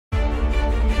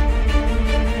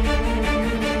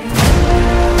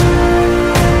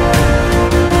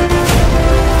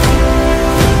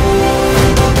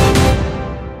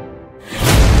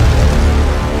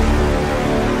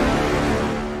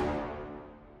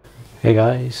Hey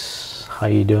guys, how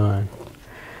you doing?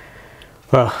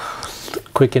 Well,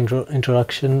 quick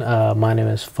introduction. My name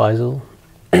is Faisal,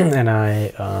 and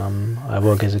I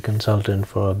work as a consultant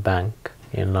for a bank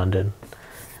in London.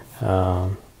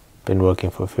 Been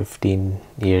working for 15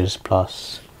 years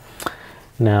plus.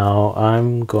 Now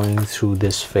I'm going through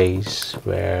this phase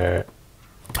where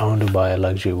I want to buy a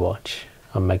luxury watch,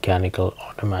 a mechanical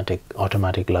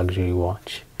automatic luxury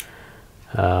watch.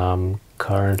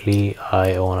 Currently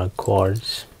I own a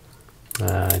quartz.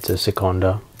 It's a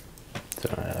Seconda. So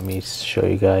let me show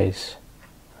you guys.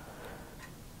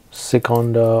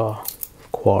 Seconda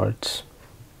quartz.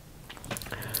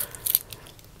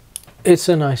 It's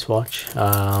a nice watch.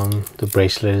 The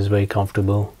bracelet is very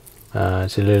comfortable.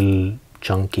 It's a little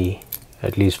chunky,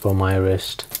 at least for my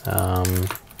wrist.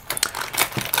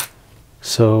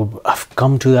 So I've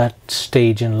come to that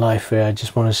stage in life where I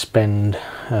just want to spend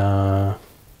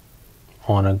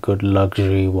on a good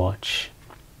luxury watch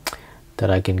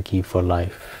that I can keep for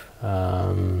life.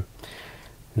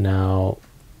 Now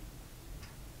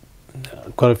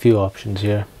I've got a few options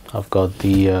here. I've got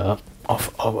the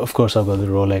of course I've got the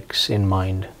Rolex in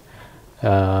mind.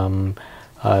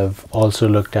 I've also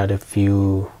looked at a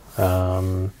few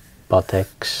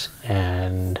Pateks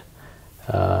and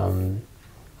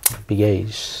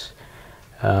Piguets.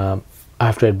 I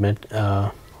have to admit,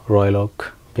 Royal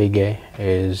Oak Piguet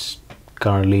is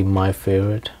currently my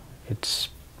favorite. It's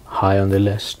high on the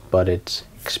list, but it's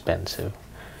expensive.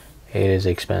 It is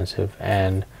expensive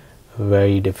and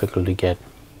very difficult to get.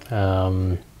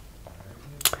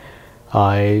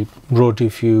 I wrote to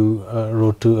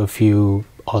a few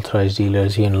authorized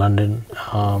dealers here in London,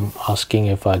 asking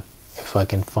if I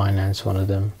can finance one of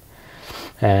them,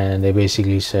 and they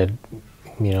basically said,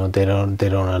 you know, they don't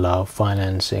allow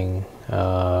financing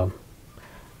a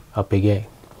Piguet.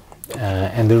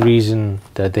 And the reason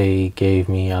that they gave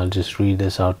me, I'll just read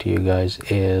this out to you guys,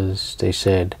 is they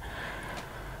said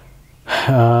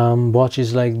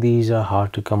watches like these are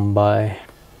hard to come by.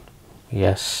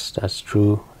 Yes, that's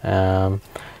true.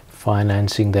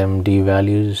 Financing them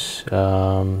devalues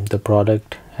the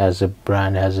product, as a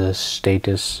brand has a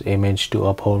status image to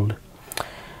uphold,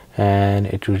 and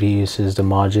it reduces the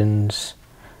margins,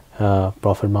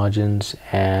 profit margins.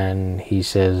 And he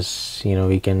says, you know,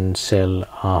 we can sell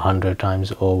 100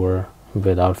 times over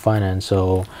without finance.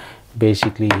 So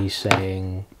basically he's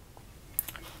saying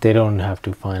they don't have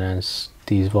to finance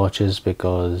these watches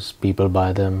because people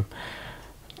buy them.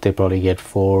 They probably get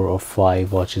 4 or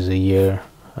 5 watches a year,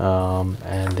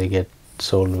 and they get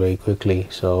sold very quickly,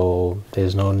 so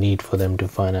there's no need for them to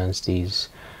finance these,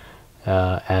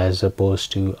 as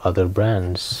opposed to other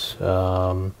brands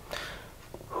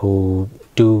who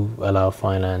do allow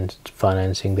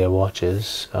financing their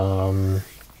watches.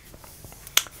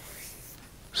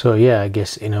 So yeah, I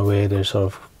guess in a way they're sort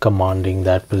of commanding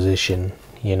that position,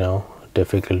 you know,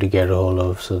 difficult to get a hold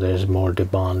of, so there's more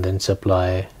demand than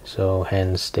supply, so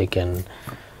hence they can,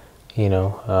 you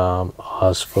know,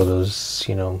 ask for those,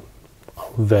 you know,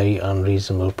 very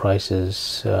unreasonable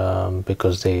prices,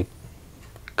 because they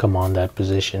command that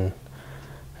position.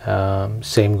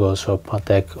 Same goes for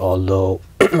Patek, although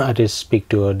I did speak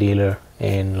to a dealer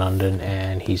in London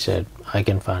and he said I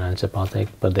can finance a Patek,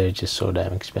 but they're just so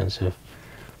damn expensive,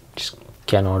 just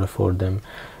cannot afford them.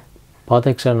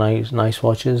 Pateks are nice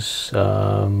watches,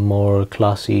 more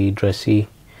classy, dressy,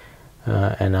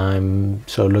 and I'm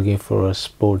sort of looking for a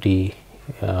sporty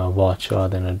watch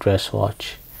rather than a dress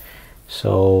watch.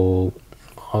 So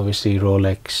obviously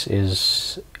Rolex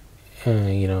is,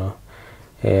 you know,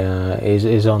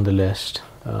 is on the list.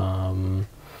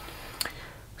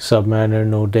 Submariner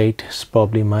no date is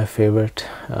probably my favorite.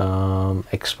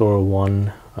 Explorer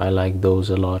 1, I like those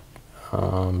a lot.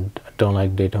 Don't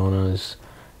like Daytonas.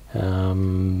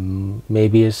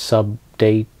 Maybe a sub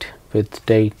date with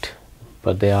date,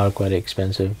 but they are quite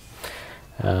expensive.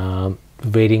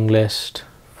 Waiting list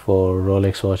for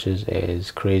Rolex watches is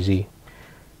crazy,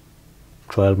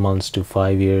 12 months to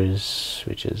 5 years,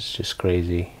 which is just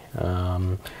crazy.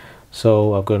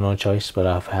 So I've got no choice, but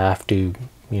I have to,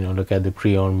 you know, look at the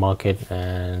pre-owned market,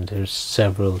 and there's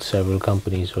several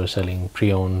companies who are selling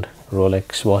pre-owned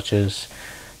Rolex watches,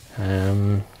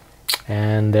 and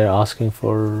they're asking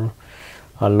for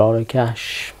a lot of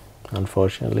cash,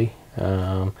 unfortunately.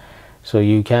 So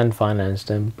you can finance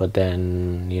them, but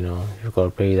then, you know, you've got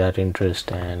to pay that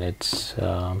interest, and it's,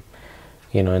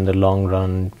 you know, in the long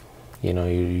run, you know,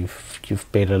 you've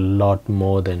paid a lot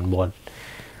more than what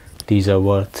these are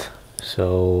worth.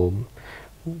 So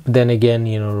then again,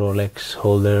 you know, Rolex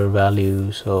hold their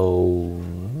value, so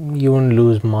you won't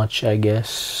lose much, I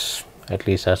guess. At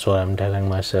least that's what I'm telling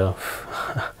myself.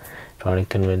 trying to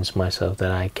convince myself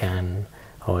that I can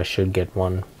or I should get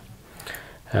one.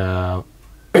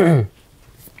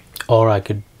 Or I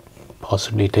could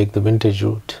possibly take the vintage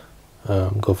route,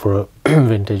 go for a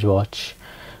vintage watch.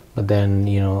 But then,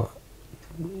 you know,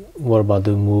 what about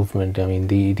the movement? I mean,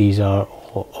 these are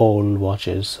old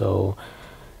watches, so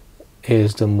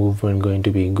is the movement going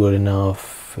to be good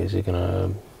enough? Is it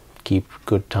gonna keep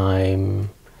good time?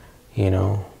 You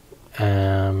know,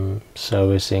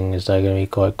 servicing, is that gonna be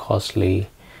quite costly?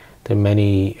 There are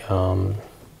many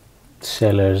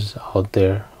sellers out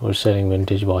there who are selling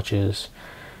vintage watches,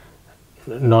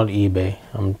 not eBay,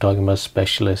 I'm talking about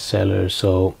specialist sellers.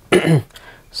 So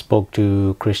spoke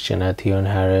to Christian at Theo and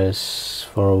Harris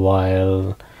for a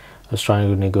while. I was trying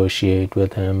to negotiate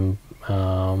with him,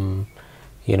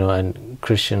 you know, and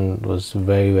Christian was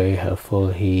very helpful.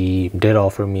 He did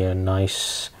offer me a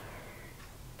nice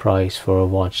price for a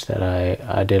watch that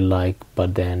I did like,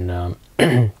 but then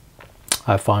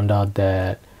I found out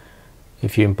that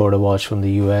if you import a watch from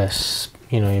the US,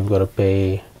 you know, you've got to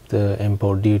pay the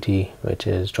import duty, which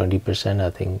is 20%, I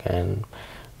think, and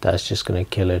that's just gonna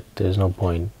kill it. There's no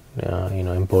point, you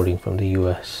know, importing from the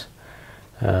US.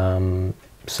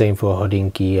 Same for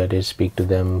Hodinkee. I did speak to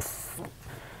them.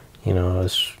 You know,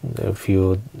 there are a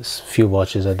few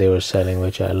watches that they were selling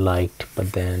which I liked,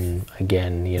 but then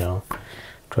again, you know,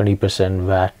 20%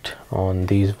 VAT on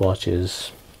these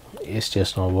watches is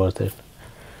just not worth it.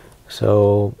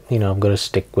 So, you know, I'm gonna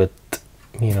stick with,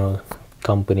 you know,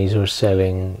 companies who are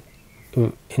selling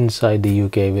inside the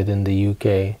UK, within the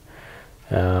UK.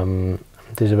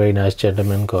 There's a very nice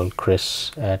gentleman called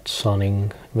Chris at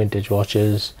Sonning Vintage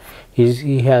Watches.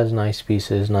 He has nice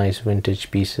pieces, nice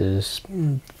vintage pieces.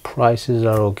 Prices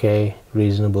are okay,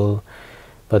 reasonable,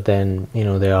 but then, you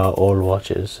know, they are old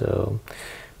watches, so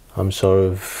I'm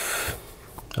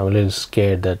a little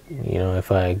scared that, you know,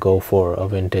 if I go for a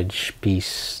vintage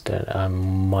piece, that I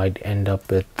might end up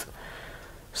with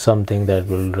something that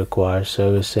will require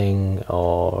servicing,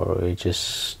 or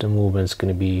the movement's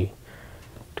going to be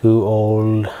too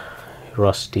old,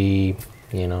 rusty.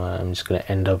 You know, I'm just going to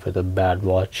end up with a bad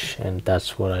watch, and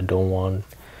that's what I don't want.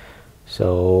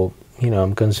 So, you know,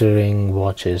 I'm considering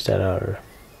watches that are,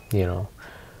 you know,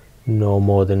 no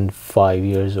more than 5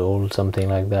 years old, something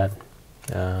like that.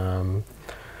 There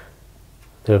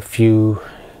are a few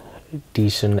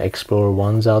decent Explorer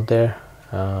 1s out there.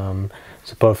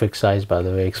 It's a perfect size, by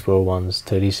the way. Explorer 1's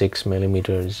 36mm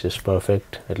is just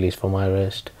perfect, at least for my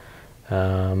wrist.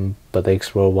 But the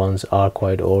Explorer 1s are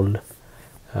quite old.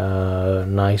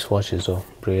 Nice watches though,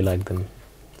 really like them.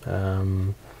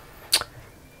 And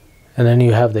then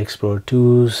you have the Explorer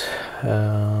 2s.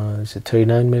 It's a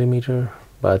 39mm,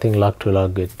 but I think lug to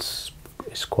lug it's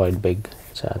quite big.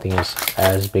 So I think it's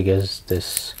as big as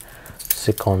this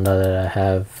Seconda that I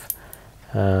have.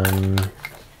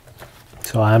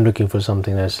 So I'm looking for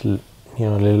something that's, you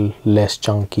know, a little less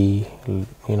chunky, you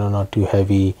know, not too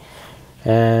heavy,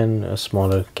 and a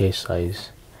smaller case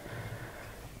size.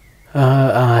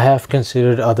 I have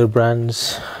considered other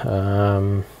brands,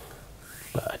 but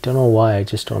I don't know why, I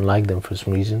just don't like them for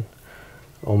some reason.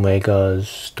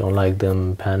 Omegas, don't like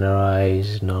them.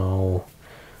 Panerais, no.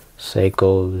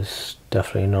 Seikos,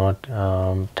 definitely not.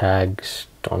 Tags,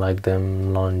 don't like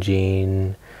them.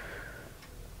 Longines,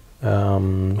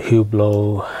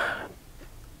 Hublot,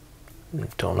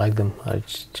 don't like them. I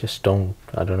just don't.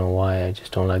 I don't know why, I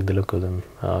just don't like the look of them.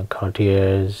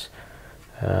 Cartiers,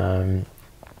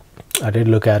 I did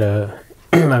look at I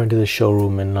went to the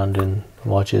showroom in London,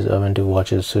 watches. I went to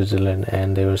Watches Switzerland,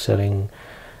 and they were selling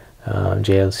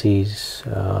JLCs,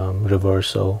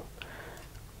 Reverso.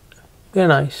 They're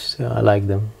nice, I like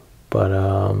them, but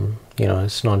you know,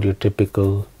 it's not your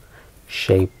typical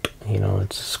shape. You know,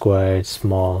 it's square, it's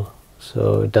small,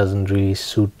 so it doesn't really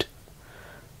suit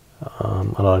a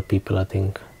lot of people, I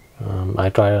think. I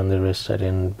tried it on the wrist, I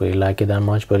didn't really like it that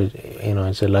much, but it, you know,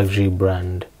 it's a luxury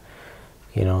brand,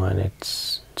 you know, and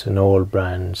it's an old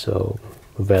brand, so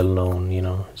well known. You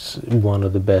know, it's one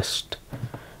of the best.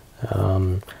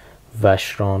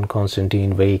 Vacheron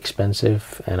Constantine, very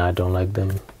expensive, and I don't like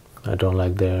them. I don't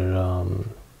like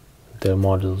their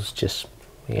models. Just,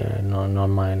 yeah, not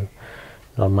mine,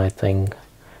 not my thing.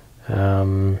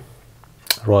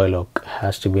 Royal Oak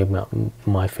has to be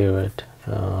my favorite.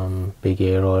 Big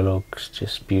A Royal Oaks,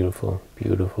 just beautiful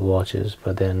watches,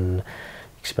 but then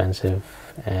expensive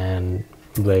and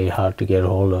very hard to get a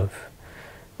hold of,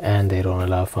 and they don't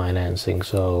allow financing,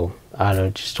 so I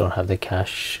just don't have the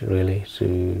cash really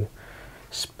to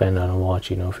spend on a watch,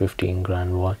 you know, 15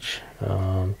 grand watch.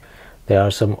 There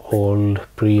are some old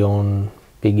pre-owned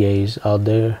big A's out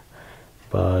there,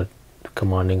 but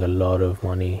commanding a lot of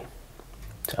money,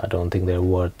 just, I don't think they're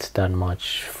worth that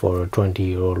much for a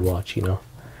 20-year-old watch, you know.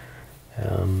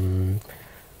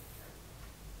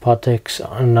 Pateks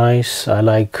are nice. I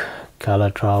like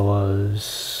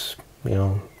Calatravas, you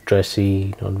know,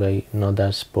 dressy, not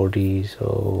that sporty,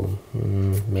 so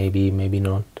maybe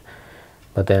not.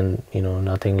 But then, you know,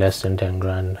 nothing less than 10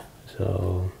 grand,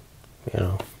 so, you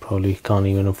know, probably can't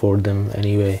even afford them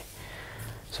anyway.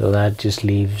 So that just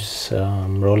leaves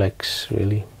Rolex,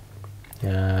 really.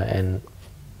 And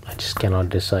I just cannot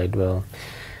decide. Well,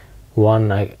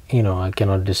 one, I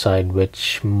cannot decide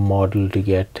which model to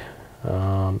get,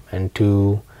 and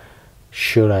two,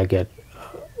 should I get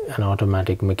an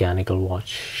automatic mechanical watch?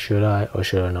 Should I or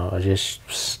should I not? Or just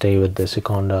stay with the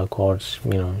Seconda quartz?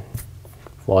 You know,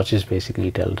 watches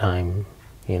basically tell time,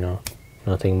 you know,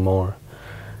 nothing more,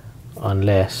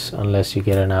 unless you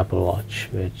get an Apple Watch,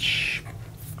 which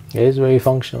is very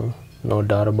functional, no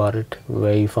doubt about it.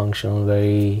 Very functional,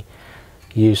 very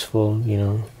useful, you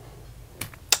know.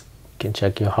 You can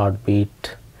check your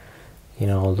heartbeat, you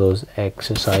know, all those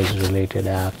exercise related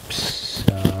apps,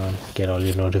 get all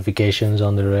your notifications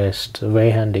on the wrist.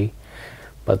 Very handy.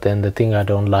 But then the thing I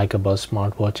don't like about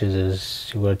smartwatches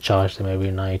is you gotta charge them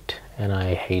every night, and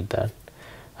I hate that.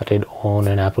 I did own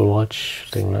an Apple Watch,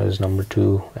 I think that was number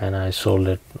 2, and I sold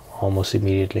it almost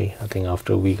immediately. I think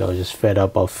after a week I was just fed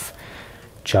up of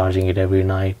charging it every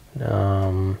night.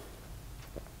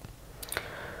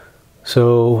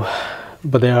 So,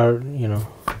 but they are, you know,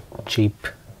 cheap,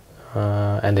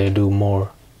 and they do more.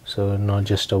 So not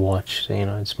just a watch, you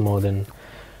know, it's more than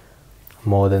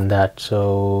that.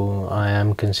 So I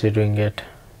am considering it,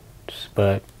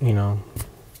 but you know,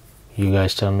 you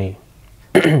guys tell me.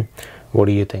 What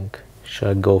do you think? Should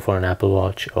I go for an Apple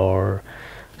Watch, or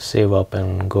save up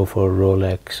and go for a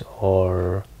Rolex,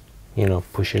 or, you know,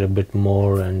 push it a bit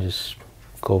more and just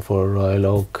go for a Royal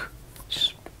Oak?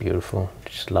 Just beautiful,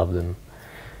 just love them.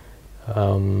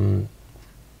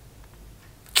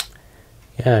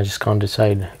 Yeah, I just can't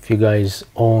decide. If you guys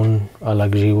own a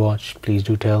luxury watch, please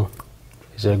do tell.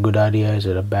 Is it a good idea? Is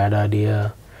it a bad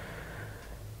idea?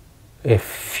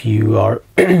 If you are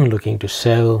looking to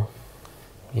sell,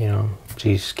 you know,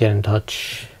 please get in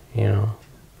touch. You know,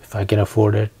 if I can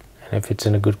afford it and if it's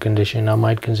in a good condition, I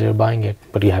might consider buying it.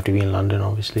 But you have to be in London,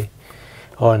 obviously,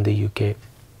 or in the UK.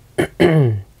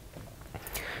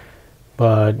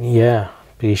 But yeah,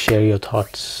 please share your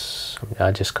thoughts.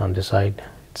 I just can't decide.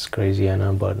 It's crazy, I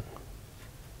know, but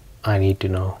I need to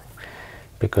know,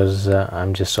 because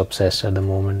I'm just obsessed at the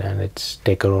moment, and it's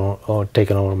taken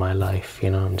over my life. You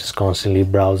know, I'm just constantly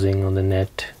browsing on the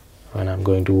net when I'm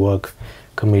going to work,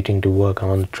 commuting to work. I'm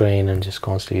on the train and just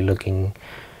constantly looking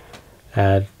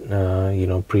at you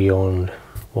know, pre-owned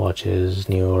watches,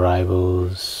 new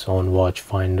arrivals on Watch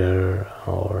Finder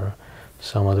or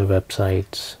some other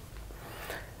websites.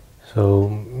 So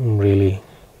really,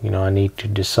 you know, I need to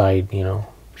decide, you know,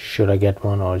 should I get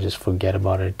one or just forget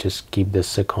about it, just keep the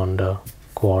Seconda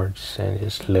quartz and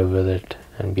just live with it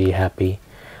and be happy,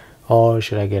 or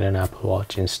should I get an Apple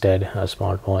Watch instead, a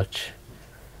smartwatch?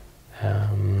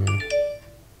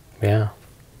 Yeah,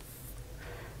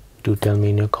 do tell me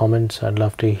in your comments. I'd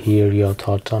love to hear your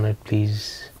thoughts on it,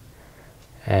 please.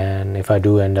 And if I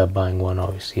do end up buying one,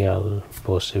 obviously I'll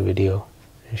post a video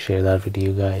and share that with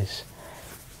you guys.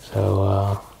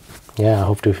 So yeah, I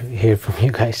hope to hear from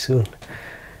you guys soon.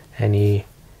 Any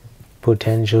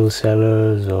potential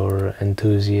sellers or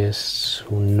enthusiasts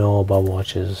who know about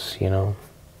watches, you know,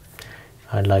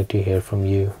 I'd like to hear from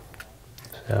you.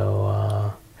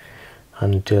 So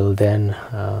until then,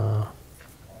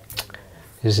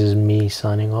 this is me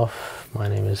signing off. My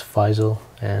name is Faisal,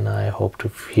 and I hope to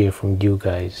hear from you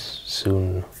guys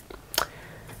soon.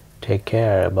 Take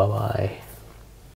care. Bye bye.